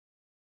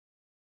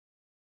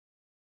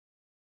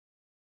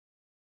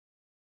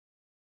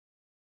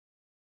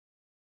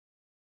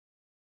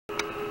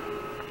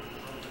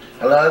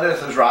Hello,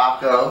 this is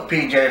Rocco,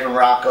 PJ from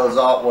Rockos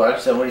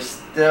Artworks, and we're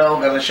still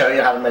going to show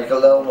you how to make a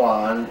little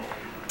wine.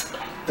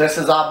 This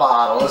is our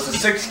bottle. It's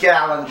a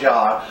 6-gallon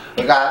jar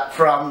we got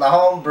from the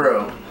home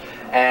brew,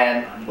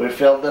 and we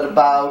filled it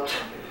about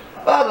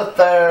a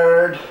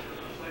third,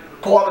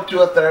 quarter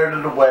to a third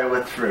of the way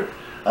with fruit.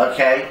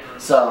 Okay,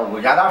 so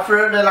we got our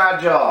fruit in our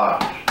jar.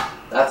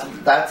 That's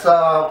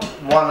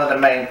one of the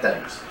main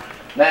things.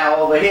 Now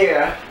over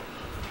here,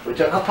 we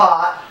took a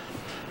pot,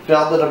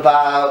 filled it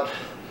about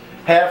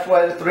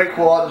halfway to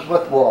 3/4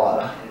 with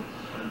water,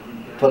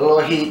 put a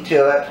little heat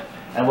to it,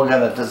 and we're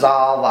going to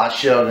dissolve our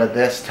sugar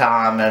this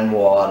time in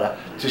water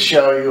to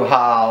show you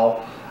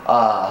how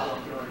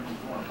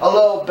a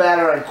little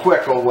better and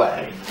quicker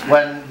way.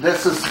 When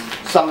this is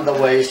some of the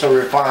ways to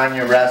refine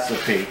your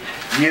recipe.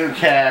 You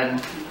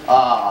can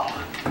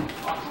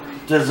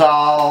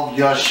dissolve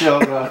your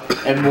sugar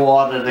in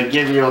water to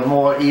give you a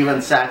more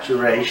even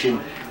saturation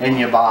in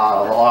your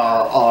bottle,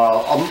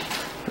 or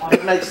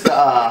it makes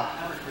the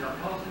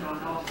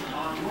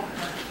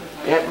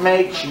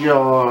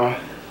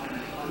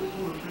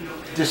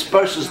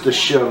disperses the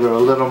sugar a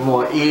little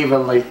more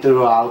evenly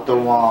throughout the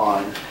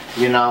wine.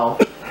 You know,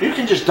 you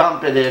can just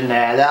dump it in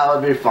there, that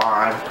would be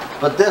fine.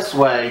 But this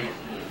way,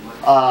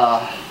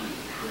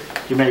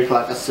 you make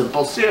like a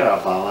simple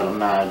syrup, I would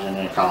imagine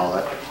they call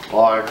it,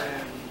 or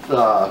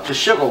just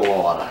sugar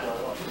water.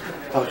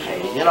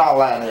 Okay, get all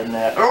that in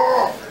there.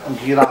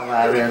 Get all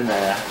that in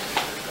there.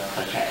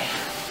 Okay.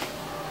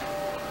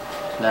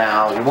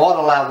 Now, your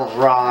water level's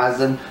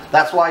rising.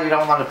 That's why you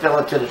don't want to fill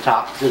it to the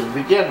top to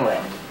begin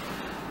with.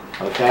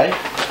 Okay?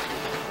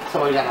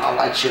 So we got all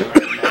that sugar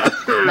in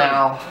there.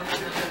 Now,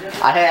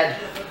 I had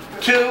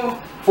 2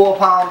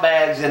 4-pound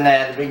bags in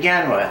there to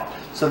begin with.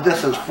 So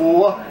this is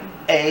 4,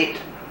 8,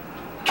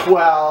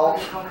 12.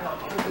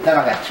 Then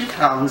I got 2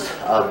 pounds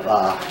of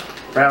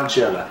brown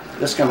sugar.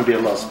 This is going to be a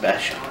little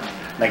special.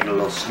 Make it a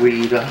little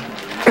sweeter.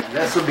 And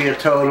this will be a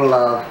total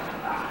of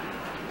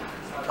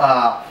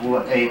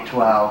 4, 8,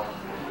 12.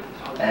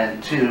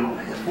 And 2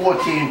 is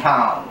 14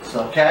 pounds,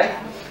 okay?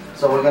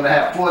 So we're going to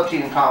have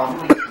 14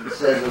 pounds. We use the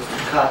scissors to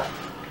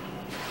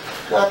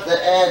cut the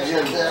edge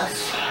of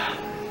this.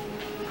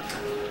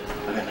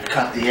 We're going to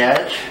cut the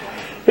edge.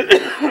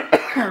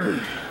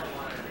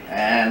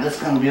 And this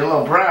is going to be a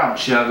little brown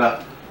sugar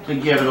to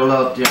give it a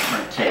little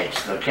different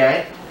taste,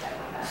 okay?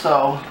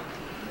 So,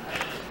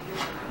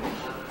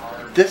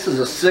 this is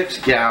a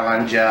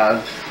 6-gallon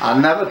jug. I've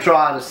never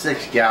tried a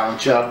 6-gallon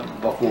jug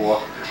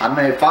before. I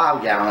made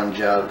 5-gallon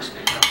jugs.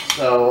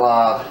 So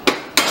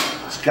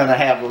it's going to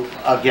have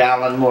a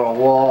gallon more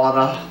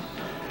water.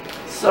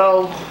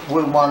 So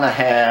we want to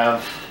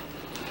have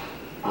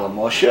a little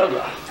more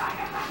sugar.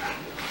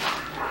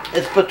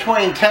 It's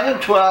between 10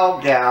 and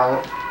 12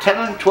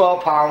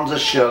 pounds of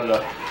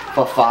sugar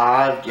for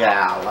 5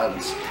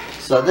 gallons.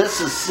 So this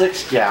is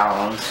 6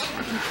 gallons,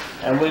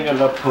 and we're going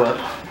to put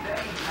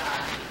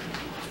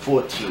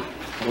 14.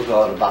 We'll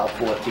go at about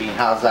 14.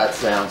 How's that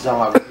sound? Sound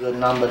like a good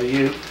number to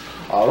you?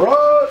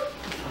 Alright.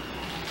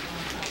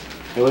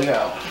 Here we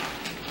go.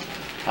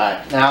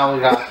 Alright, now we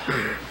got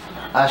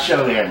our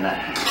sugar in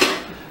there.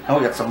 And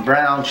we got some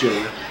brown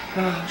sugar.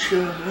 Brown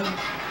sugar.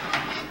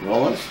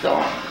 Rolling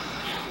Stone.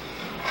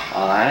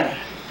 Alright.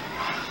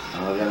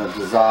 And we're going to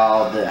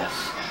dissolve this.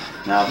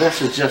 Now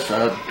this is just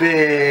a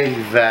big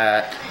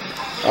vat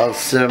of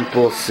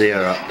simple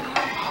syrup.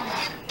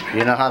 If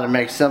you know how to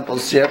make simple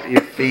syrup,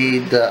 you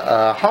feed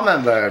the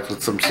hummingbirds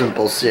with some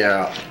simple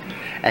syrup.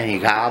 And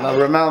you gotta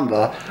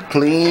remember,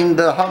 clean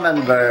the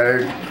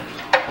hummingbird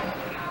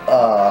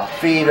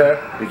feeder,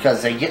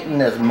 because they're getting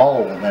this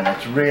mold and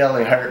it's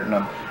really hurting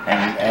them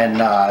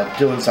and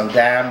doing some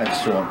damage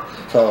to them.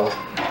 So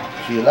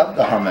if you love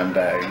the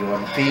hummingbird, you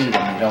want to feed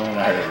them, you don't want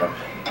to hurt them.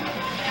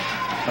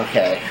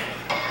 Okay,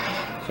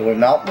 so we're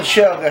melting the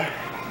sugar.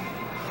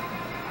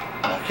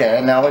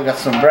 Okay, now we got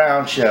some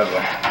brown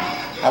sugar.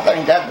 I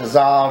think that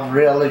dissolved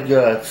really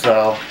good,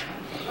 so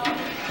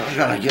we're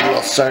going to get a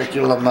little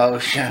circular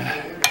motion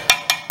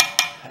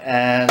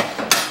and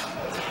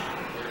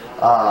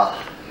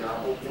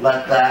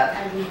let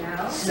that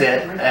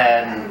sit,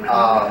 and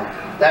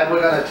then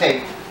we're going to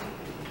take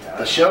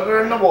the sugar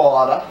and the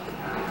water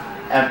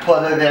and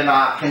put it in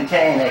our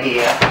container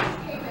here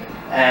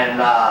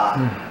and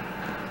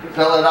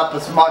fill it up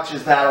as much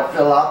as that'll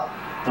fill up.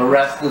 The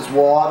rest is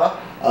water,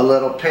 a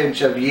little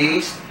pinch of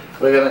yeast.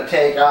 We're going to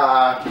take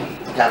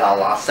got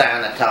all our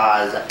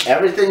sanitizer.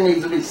 Everything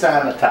needs to be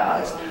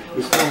sanitized.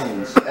 Your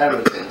spoons,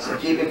 everything, so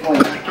keep it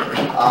clean.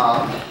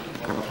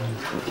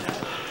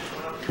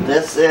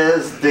 This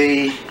is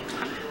the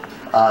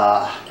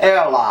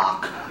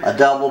airlock, a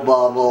double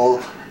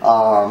bubble.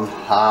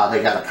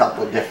 They got a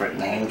couple of different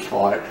names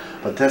for it,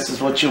 but this is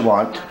what you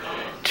want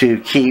to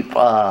keep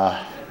the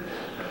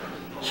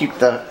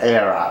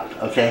air out.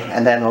 Okay,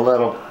 and then a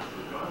little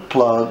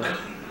plug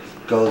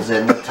goes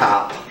in the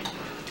top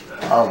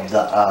of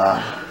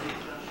the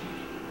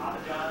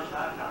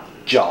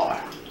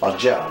jar or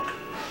jug.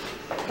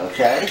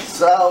 Okay,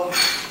 so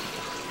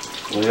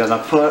we're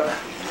gonna put,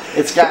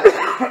 it's got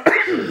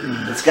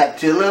It's got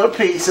two little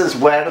pieces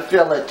where to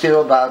fill it to,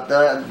 about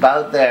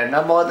there,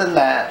 no more than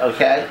that,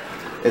 okay?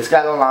 It's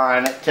got a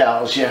line, it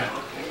tells you.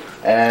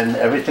 And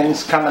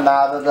everything's coming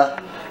out of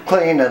the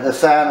cleaner, the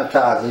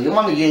sanitizer. You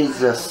want to use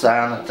this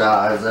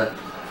sanitizer.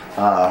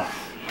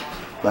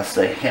 Let's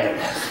see, here it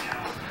is.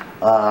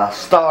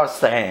 Star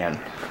Sand.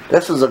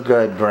 This is a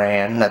good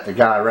brand that the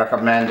guy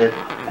recommended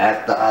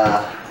at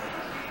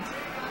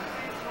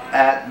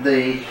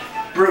the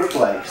brew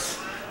place.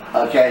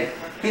 Okay,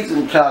 he's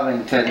in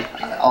Covington,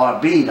 or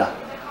Beta.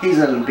 He's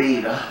in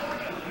Beta,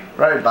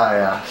 right by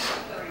us.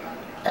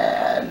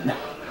 And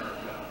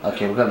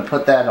okay, we're gonna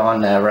put that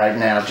on there right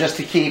now, just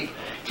to keep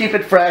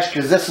it fresh,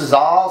 because this is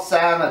all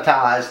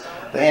sanitized.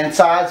 The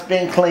inside's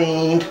been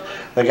cleaned.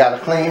 They got a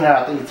cleaner.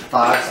 I think it's a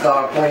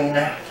 5-star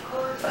cleaner.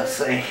 Let's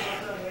see.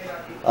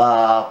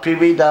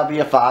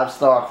 PBW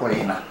 5-star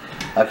cleaner.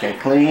 Okay,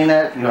 clean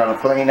it. You're gonna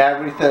clean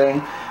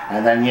everything,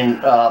 and then you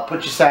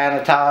put your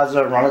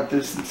sanitizer, run it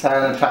through some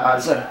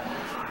sanitizer,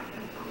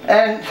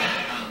 and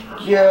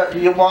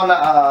you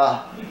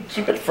wanna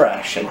keep it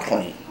fresh and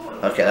clean.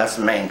 Okay, that's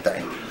the main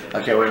thing.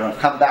 Okay, we're gonna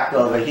come back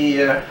over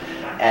here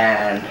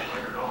and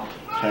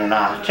turn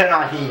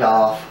our heat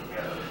off.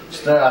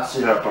 Stir our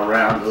syrup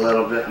around a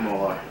little bit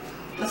more.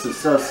 This is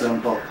so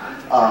simple.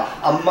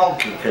 A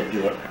monkey could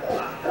do it.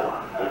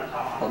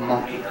 A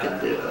monkey could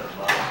do it.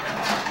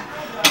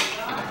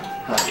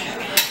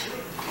 Okay.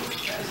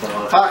 So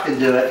if I can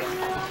do it,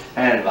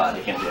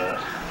 anybody can do it.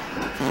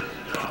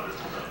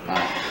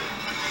 Alright.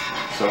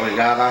 So we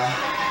got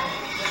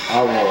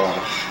our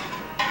water.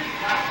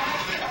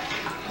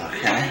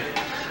 Okay.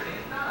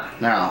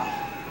 Now,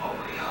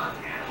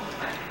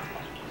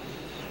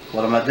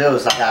 what I'm going to do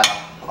is I got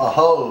a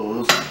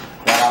hose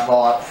that I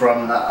bought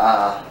from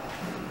the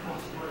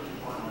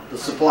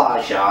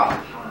supply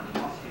shop.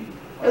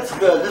 It's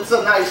good. It's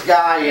a nice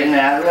guy in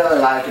there. I really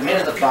like him.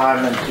 He's a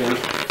fireman too.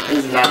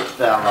 He's a nice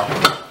fellow.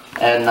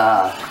 And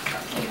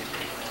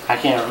I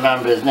can't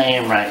remember his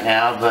name right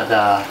now, but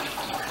I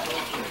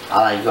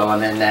like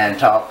going in there and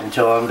talking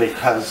to him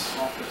because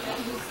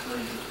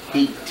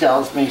he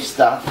tells me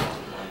stuff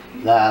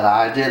that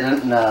I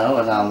didn't know,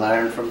 and I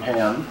learned from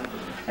him.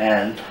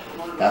 And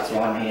that's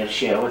why I'm here to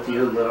share with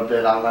you a little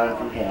bit I learned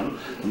from him.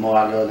 The more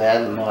I go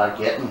there, the more I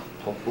get, and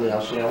hopefully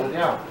I'll share with you.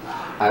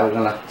 Alright, we're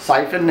going to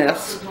siphon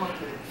this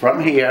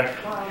from here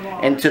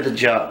into the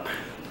jug.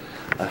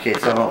 Okay,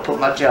 so I'm going to put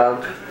my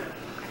jug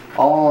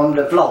on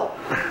the floor.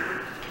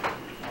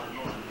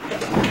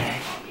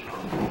 Okay,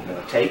 I'm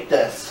going to take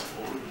this,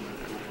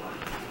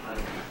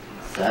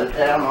 set it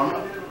down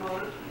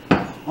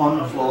on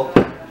the floor.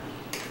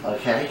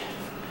 Okay,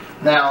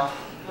 now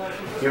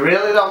you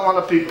really don't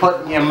want to be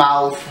putting your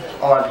mouth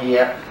on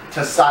here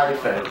to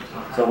siphon.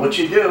 So what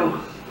you do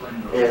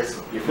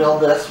is you fill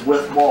this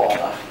with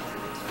water.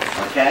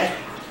 Okay?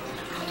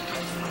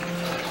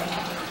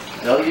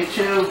 Fill your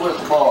tube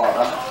with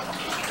water.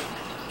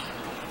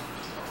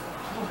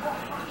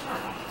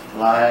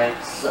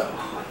 Like so.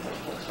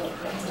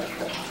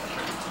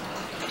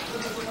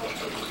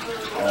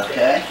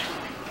 Okay?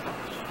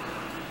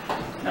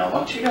 Now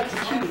once you got the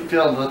tube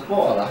filled with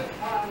water,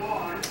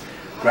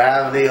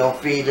 gravity will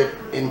feed it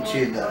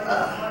into the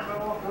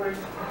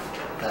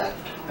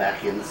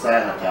back in the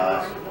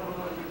sanitizer.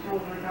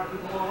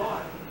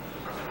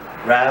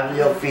 Gravity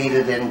will feed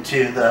it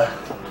into the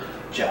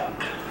jug.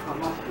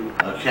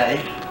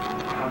 Okay?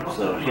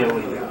 So here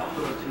we go.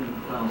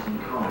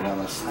 We're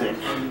gonna stick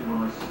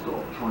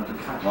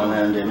one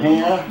end in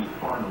here,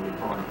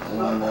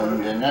 one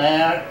end in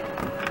there.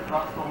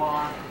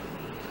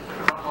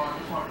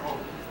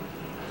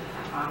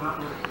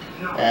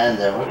 And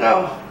there we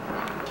go.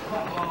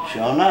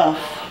 Sure enough,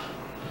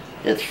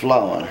 it's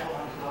flowing.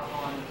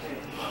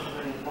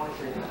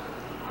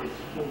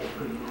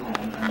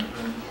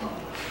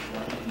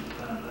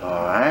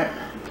 Alright.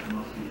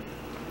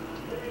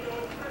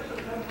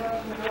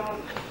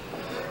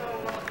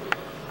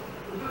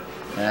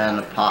 And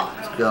the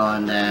pot's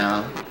going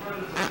down.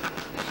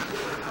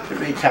 Should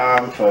be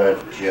time for a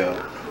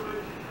joke.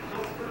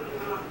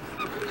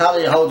 How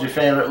do you hold your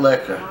favorite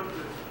liquor?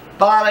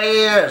 By the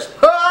ears!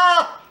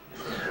 Ah!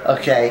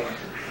 Okay.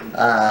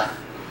 That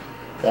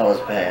was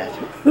bad.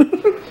 Here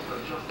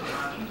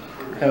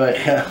we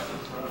go.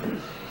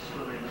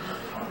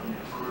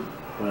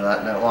 We're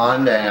letting it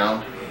wind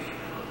down.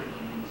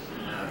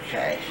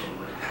 Okay.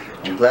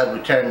 I'm glad we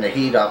turned the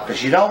heat up,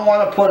 because you don't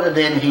want to put it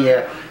in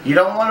here. You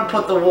don't want to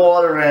put the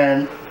water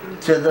in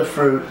to the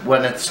fruit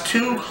when it's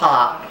too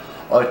hot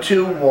or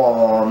too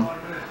warm.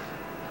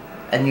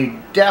 And you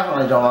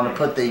definitely don't want to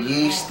put the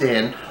yeast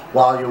in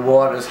while your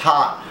water's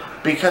hot,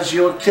 because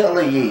you'll kill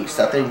the yeast.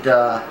 I think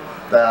the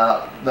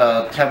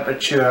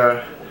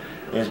temperature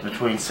is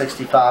between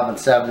 65 and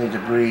 70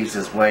 degrees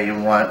is where you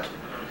want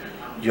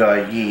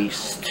your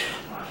yeast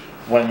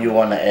when you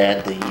want to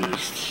add the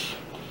yeast.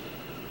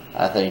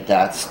 I think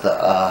that's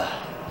the,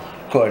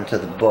 according to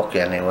the book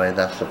anyway,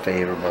 that's the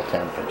favorable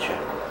temperature.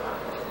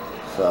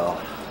 So,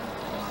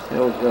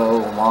 here we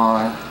go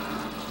on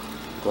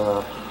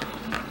the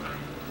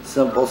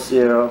simple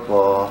syrup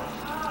or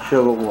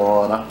sugar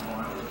water.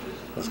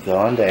 It's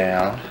going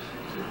down.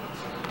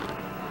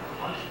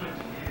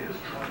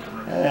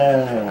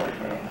 And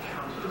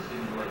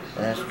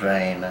it's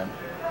draining.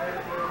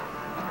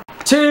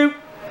 2.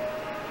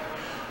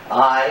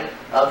 Alright,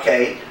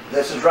 okay,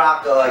 this is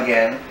Rocco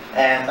again,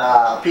 and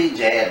PJ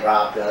at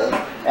Rocco,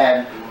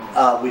 and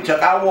we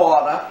took our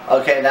water,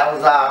 okay, that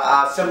was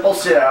our simple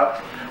syrup,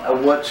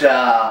 which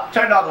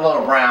turned out a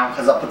little brown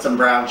because I put some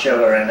brown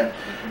sugar in it,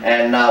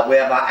 and we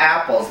have our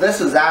apples.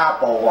 This is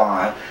apple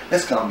wine.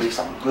 This is going to be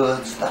some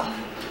good stuff.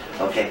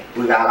 Okay,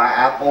 we got our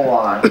apple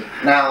wine.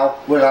 Now,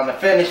 we're going to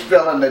finish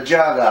filling the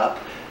jug up,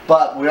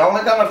 but we're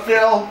only going to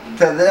fill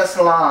to this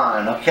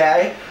line,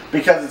 okay?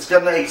 Because it's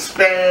going to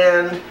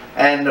expand,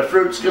 and the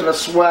fruit's going to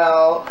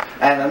swell,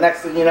 and the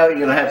next thing you know, you're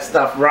going to have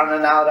stuff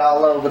running out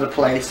all over the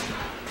place.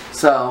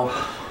 So,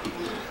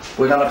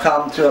 we're going to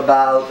come to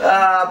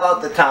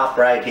about the top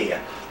right here.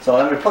 So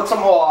let me put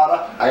some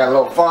water. I got a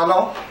little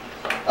funnel.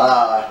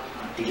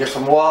 You get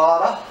some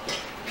water.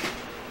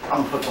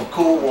 I'm going to put some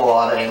cool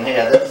water in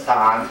here this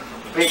time,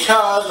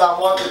 because I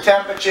want the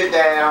temperature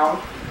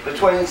down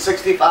between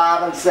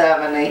 65 and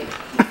 70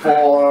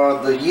 for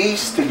the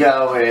yeast to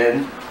go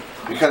in,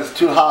 because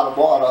too hot of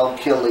water will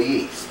kill the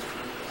yeast.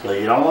 So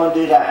you don't want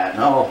to do that.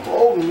 No.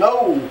 Oh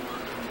no.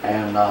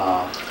 And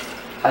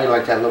how you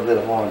like that little bit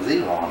of orange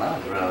zero on? That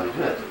was really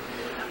good.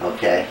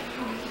 Okay.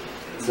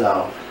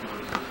 So,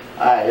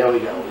 alright, here we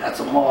go. We got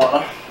some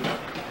water.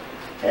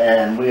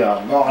 And we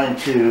are going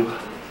to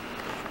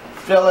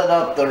fill it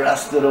up the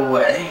rest of the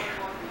way.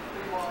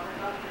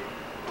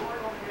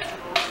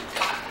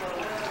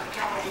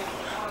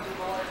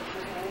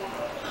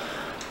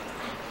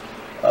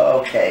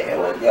 Okay,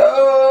 here we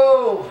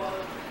go.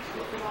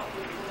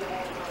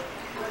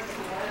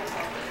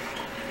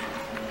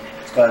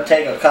 It's going to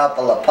take a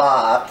couple of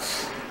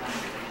pots.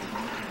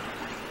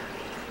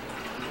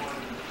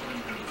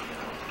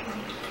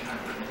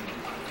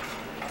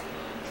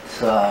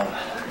 So,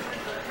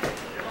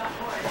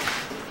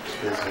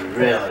 this is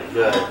really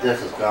good.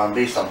 This is going to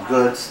be some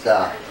good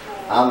stuff.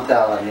 I'm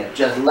telling you.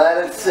 Just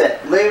let it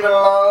sit. Leave it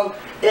alone.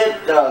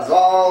 It does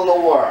all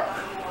the work.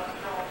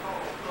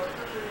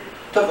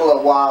 Took a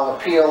little while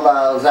to peel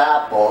those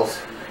apples,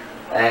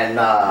 and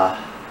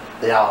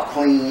they're all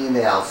clean,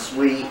 they're all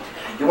sweet.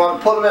 You want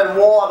to put them in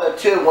water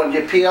too when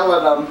you're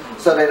peeling them,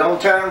 so they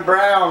don't turn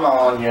brown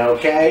on you,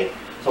 okay?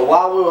 So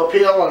while we were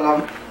peeling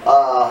them,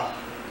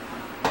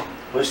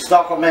 we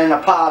stuck them in a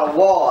pot of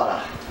water.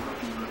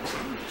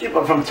 Keep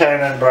them from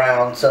turning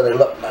brown so they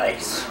look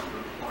nice.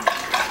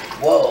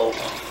 Whoa.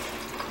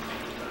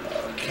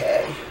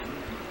 Okay.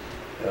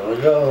 Here we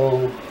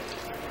go.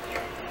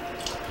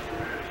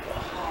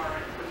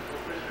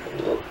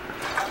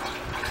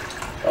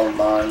 Don't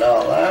mind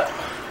all that.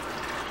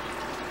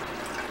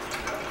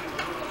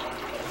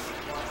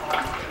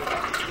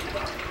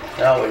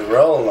 Now we're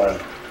rolling.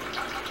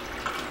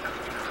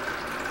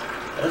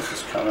 This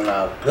is coming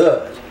out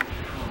good.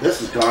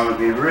 This is going to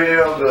be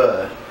real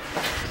good.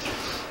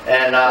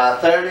 And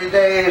 30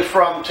 days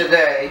from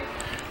today,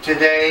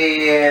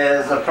 today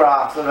is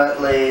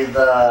approximately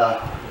the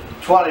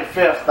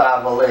 25th,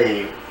 I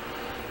believe.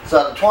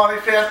 So the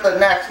 25th of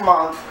next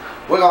month,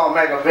 we're going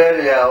to make a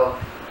video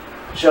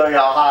show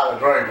y'all how to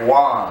drink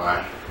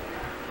wine.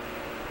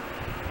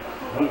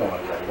 We're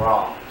going to get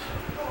rocked.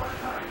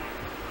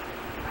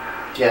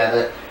 Get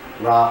it?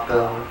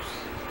 Rockos.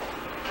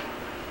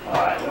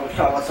 Alright, we're going to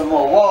come with some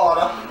more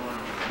water.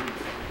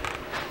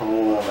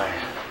 Oh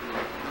man.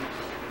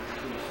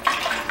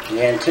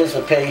 The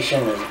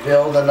anticipation is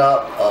building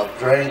up of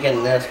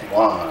drinking this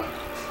wine.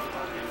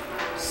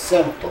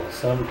 Simple,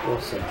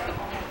 simple, simple.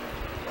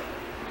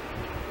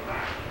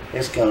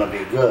 It's going to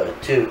be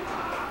good too.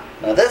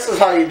 Now this is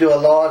how you do a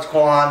large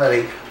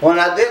quantity. When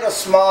I did a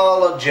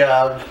smaller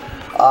jug,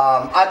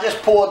 I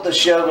just poured the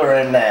sugar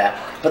in there.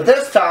 But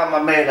this time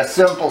I made a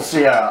simple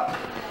syrup.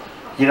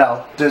 You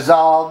know,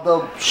 dissolve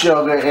the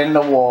sugar in the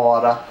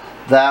water.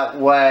 That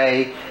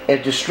way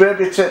it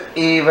distributes it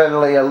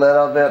evenly a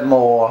little bit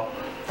more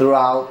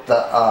throughout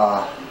the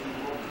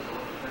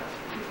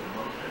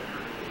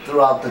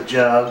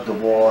jug, the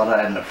water,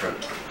 and the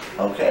fruit.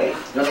 Okay,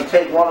 gonna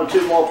take 1 or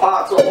 2 more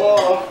pots of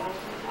water,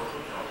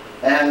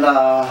 and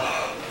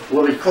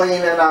we'll be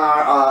cleaning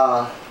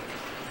our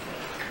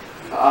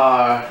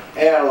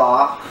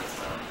airlock,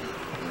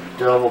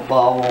 double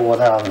bubble,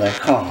 whatever they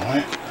call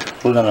it.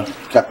 We're gonna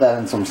cut that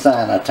in some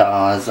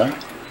sanitizer.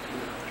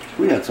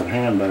 We had some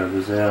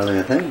hamburgers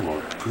earlier, they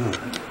were good.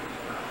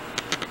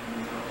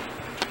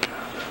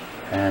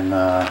 And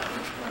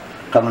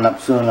coming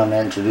up soon, I'm going to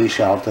introduce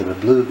y'all to the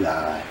blue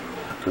guy.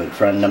 Good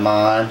friend of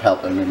mine,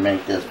 helping me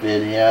make this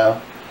video.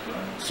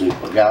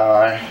 Super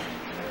guy.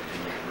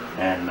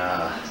 And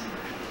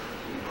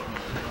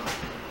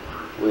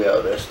we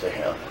owe this to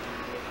him.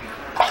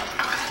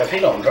 If he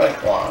don't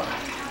drink wine,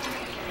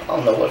 I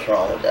don't know what's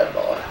wrong with that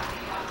boy.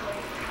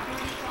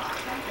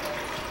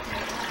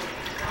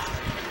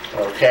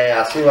 Okay,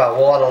 I see my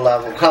water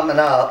level coming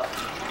up.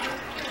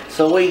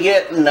 So we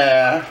getting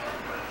there.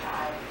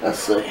 Let's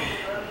see.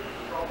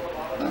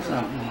 That's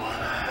not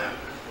water.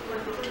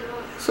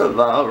 It's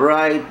about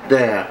right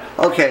there.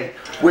 Okay,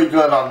 we're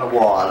good on the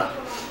water.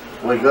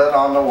 We're good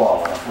on the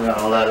water. We're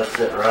gonna let it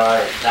sit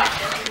right down.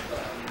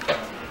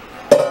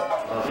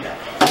 Okay.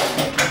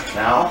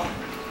 Now,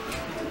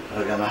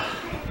 we're gonna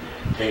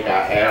take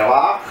our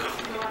airlock.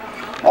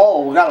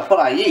 Oh, we gotta put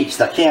our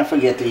yeast. I can't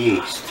forget the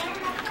yeast.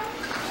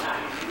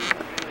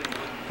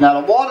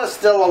 Now the water's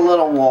still a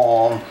little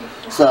warm,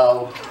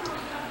 so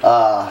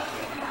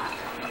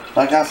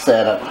like I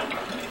said,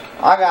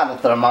 I got a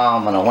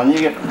thermometer. When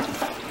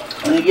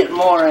you get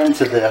more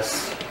into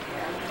this,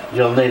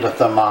 you'll need a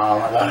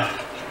thermometer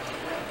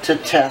to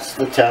test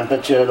the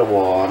temperature of the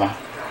water.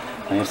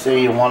 And you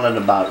see, you want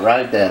it about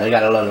right there. They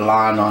got a little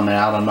line on there.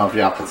 I don't know if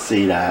y'all can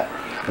see that.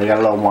 They got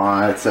a little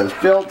line. It says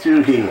fill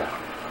to here.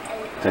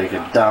 Take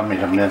a dummy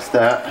to miss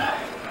that.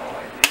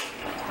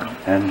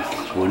 And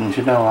wouldn't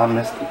you know, I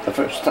missed it the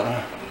first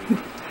time.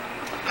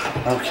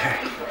 Okay.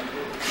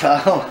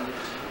 So,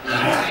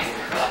 alright.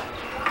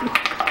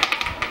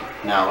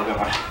 Now we're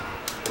going to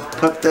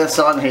put this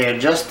on here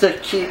just to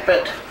keep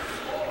it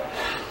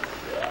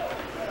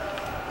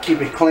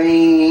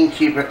clean,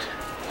 keep it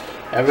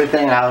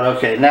everything out.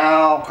 Okay,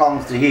 now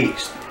comes the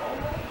yeast.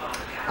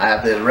 I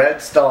have this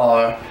Red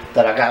Star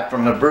that I got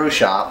from the brew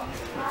shop.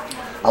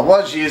 I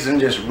was using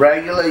just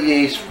regular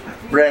yeast,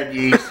 red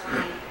yeast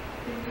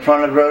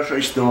from the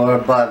grocery store,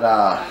 but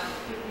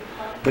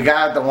the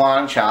guy at the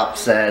wine shop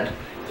said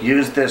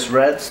use this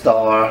Red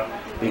Star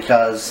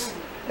because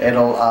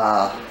it'll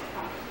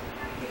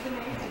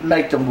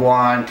make the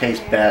wine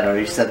taste better.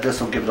 He said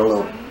this will give it a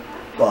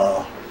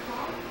little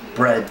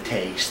bread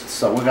taste,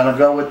 so we're gonna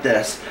go with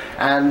this.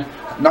 And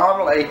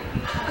normally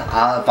if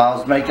I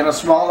was making a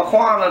smaller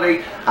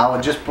quantity, I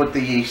would just put the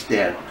yeast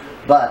in,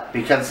 but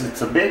because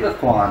it's a bigger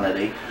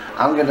quantity,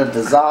 I'm going to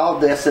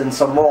dissolve this in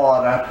some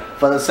water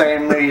for the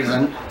same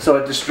reason, so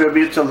it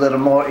distributes a little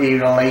more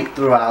evenly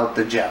throughout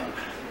the jug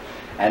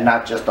and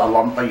not just a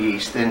lump of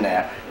yeast in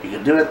there. You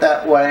can do it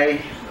that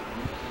way,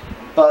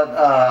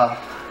 but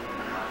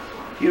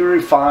you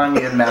refine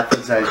your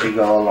methods as you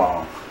go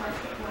along.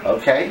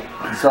 Okay,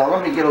 so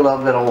let me get a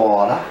little bit of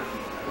water.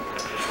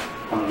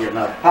 I'm getting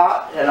a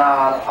pot and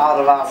out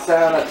of our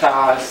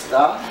sanitized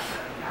stuff.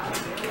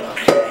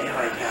 Okay, here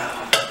we go.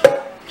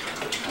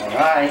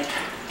 Alright.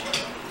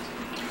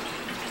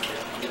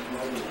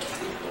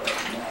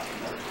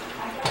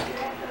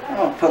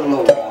 I'll put a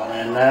little water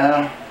in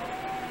there.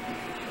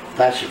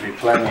 That should be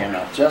plenty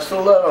enough. Just a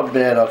little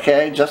bit,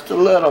 okay? Just a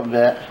little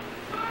bit.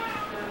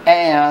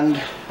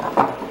 And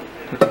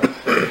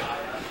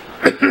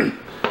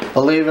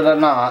believe it or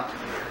not,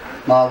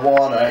 my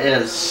water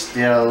is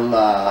still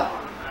a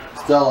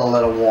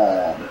little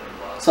warm.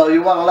 So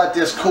you want to let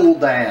this cool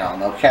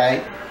down,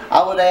 okay?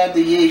 I would add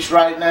the yeast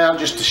right now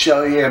just to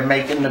show you I'm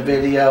making the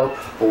video.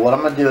 But what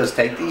I'm going to do is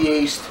take the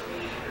yeast,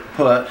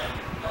 put,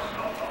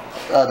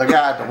 the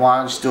guy at the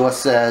wine store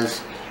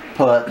says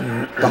put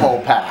the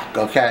whole pack,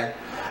 okay?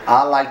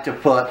 I like to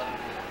put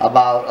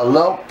about a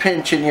little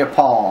pinch in your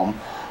palm,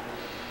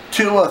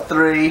 2 or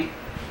 3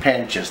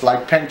 pinches,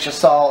 like pinch of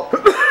salt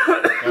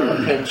and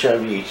a pinch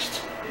of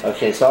yeast.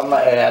 Okay, so I'm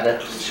going to add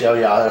it, show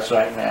y'all this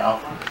right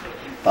now.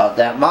 About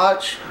that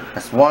much,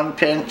 that's 1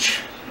 pinch.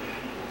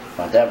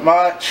 Not that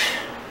much.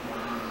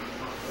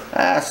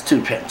 That's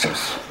 2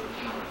 pinches.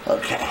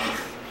 Okay.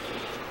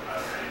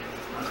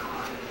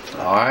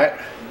 Alright.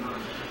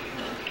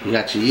 You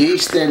got your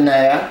yeast in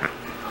there.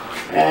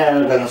 And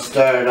we're going to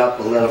stir it up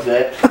a little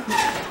bit.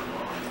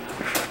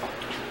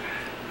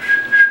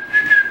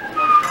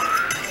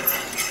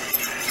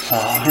 So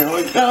here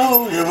we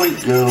go, here we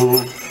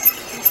go.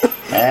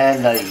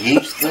 And the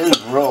yeast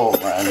is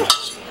rolling.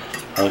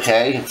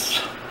 Okay, it's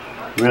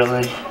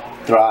really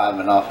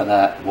thriving off of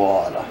that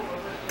water.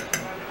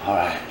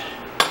 Alright.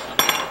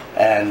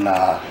 And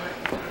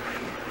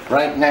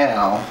right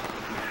now,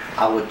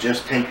 I would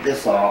just take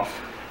this off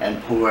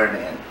and pour it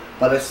in.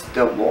 But it's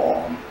still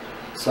warm.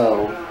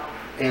 So,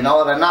 in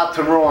order not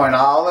to ruin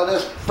all of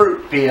this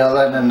fruit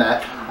peeling and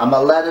that, I'm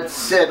going to let it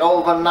sit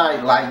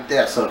overnight like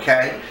this,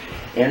 okay?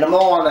 In the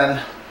morning,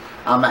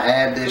 I'm going to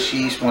add this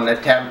yeast when the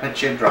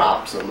temperature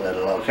drops a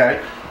little,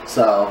 okay?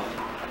 So,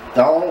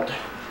 don't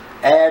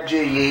add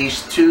your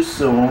yeast too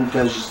soon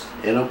because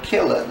it'll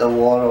kill it. The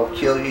water will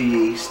kill your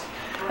yeast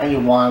and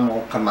your wine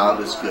won't come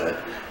out as good.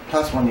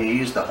 Plus, when you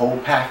use the whole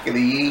pack of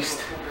the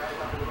yeast,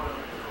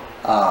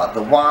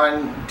 the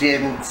wine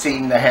didn't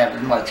seem to have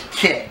as much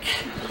kick.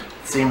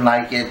 It seemed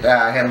like it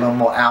had a little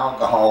more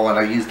alcohol and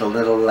I used a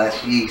little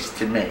less yeast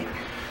to me.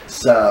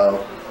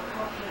 So,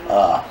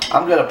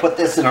 I'm going to put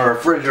this in a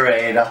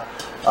refrigerator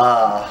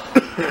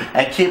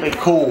and keep it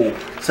cool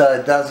so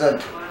it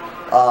doesn't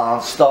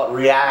start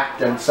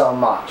reacting so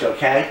much,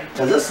 okay?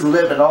 Because this is a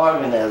living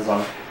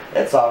organism.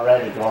 It's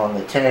already going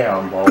to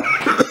town, boy.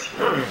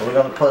 We're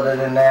going to put it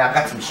in there. I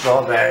got some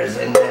strawberries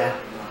in there.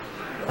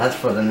 That's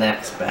for the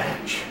next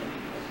batch.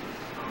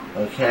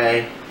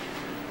 Okay.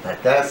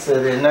 Let that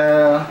sit in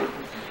there.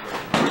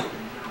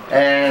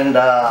 And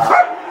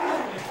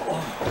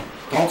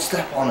don't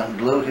step on him,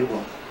 Blue. He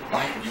will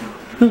bite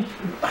you.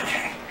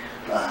 Okay.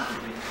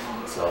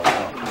 So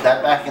put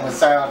that back in the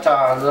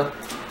sanitizer.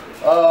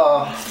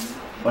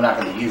 We're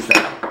not going to use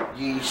that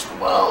yeast.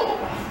 Whoa.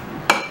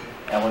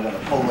 And we're going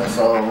to pull this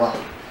over.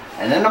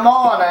 And in the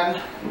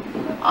morning,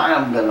 I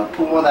am going to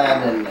pour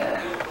that in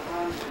there.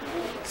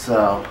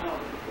 So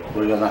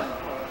we're going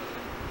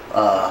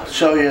to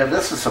show you,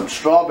 this is some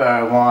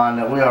strawberry wine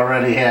that we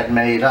already had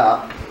made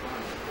up.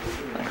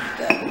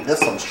 This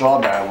is some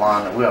strawberry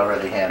wine that we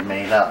already had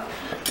made up.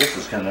 This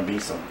is going to be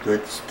some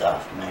good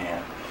stuff,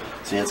 man.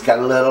 See, it's got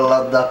a little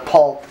of the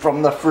pulp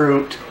from the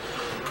fruit,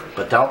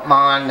 but don't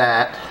mind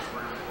that.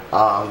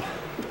 I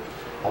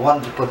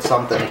wanted to put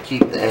something to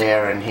keep the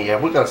air in here.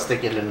 We're going to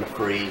stick it in the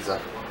freezer,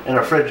 in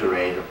the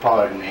refrigerator,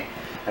 pardon me,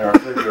 in the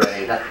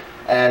refrigerator.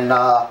 And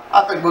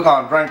I think we're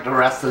going to drink the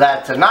rest of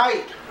that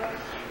tonight.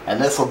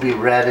 And this will be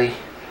ready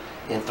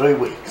in 3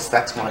 weeks.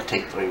 That's going to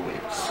take 3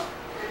 weeks.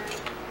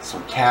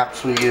 Some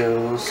caps we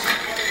use,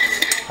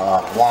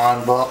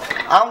 wine book.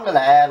 I'm going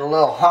to add a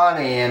little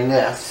honey in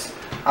this.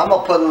 I'm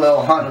going to put a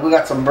little honey. We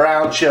got some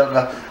brown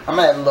sugar. I'm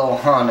going to add a little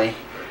honey.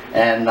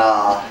 And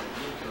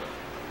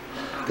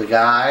the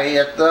guy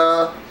at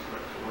the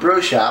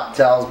brew shop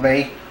tells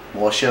me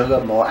more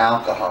sugar, more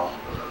alcohol.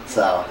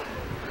 So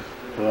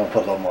we're going to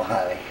put a little more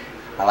honey.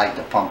 I like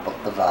to pump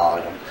up the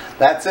volume.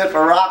 That's it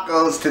for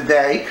Rockos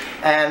today.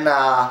 And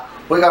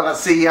we're going to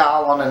see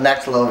y'all on the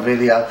next little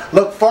video.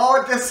 Look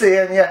forward to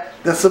seeing you.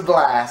 This is a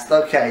blast.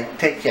 Okay,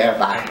 take care.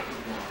 Bye.